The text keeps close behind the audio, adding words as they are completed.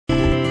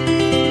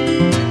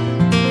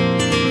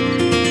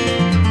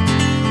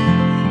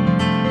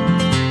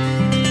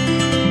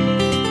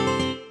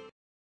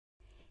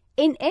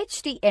In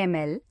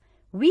HTML,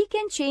 we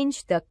can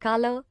change the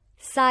color,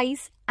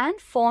 size and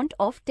font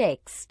of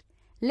text.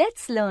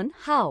 Let's learn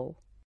how.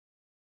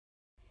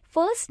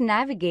 First,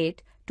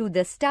 navigate to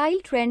the Style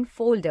Trend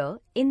folder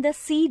in the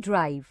C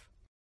drive.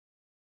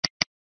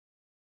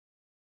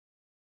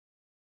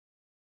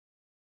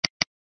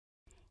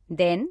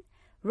 Then,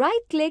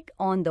 right-click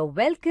on the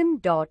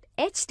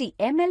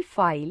welcome.html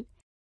file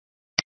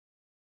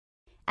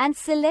and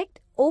select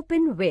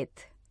Open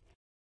With.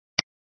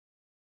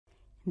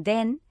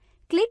 Then,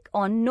 click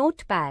on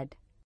Notepad.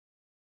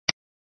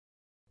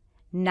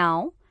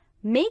 Now,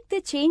 make the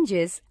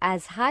changes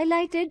as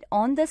highlighted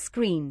on the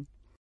screen.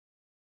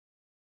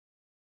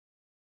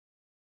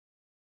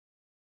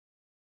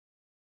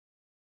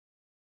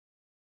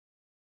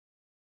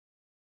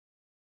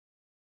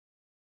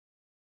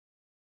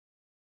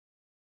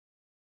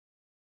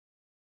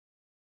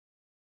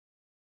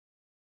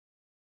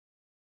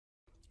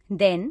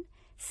 Then,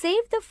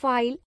 save the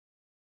file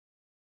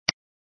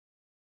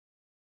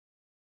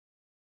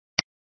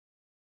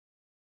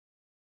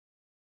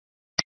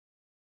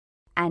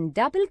and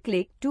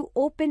double-click to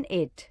open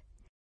it.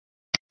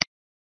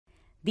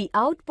 The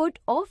output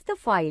of the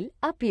file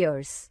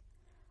appears.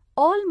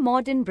 All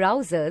modern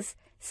browsers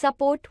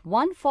support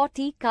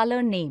 140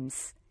 color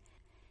names.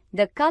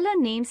 The color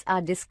names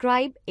are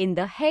described in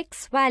the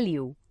hex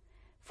value.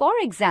 For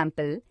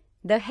example,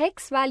 the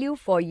hex value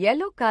for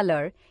yellow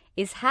color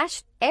is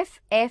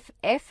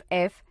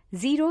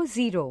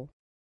 #FFFF00.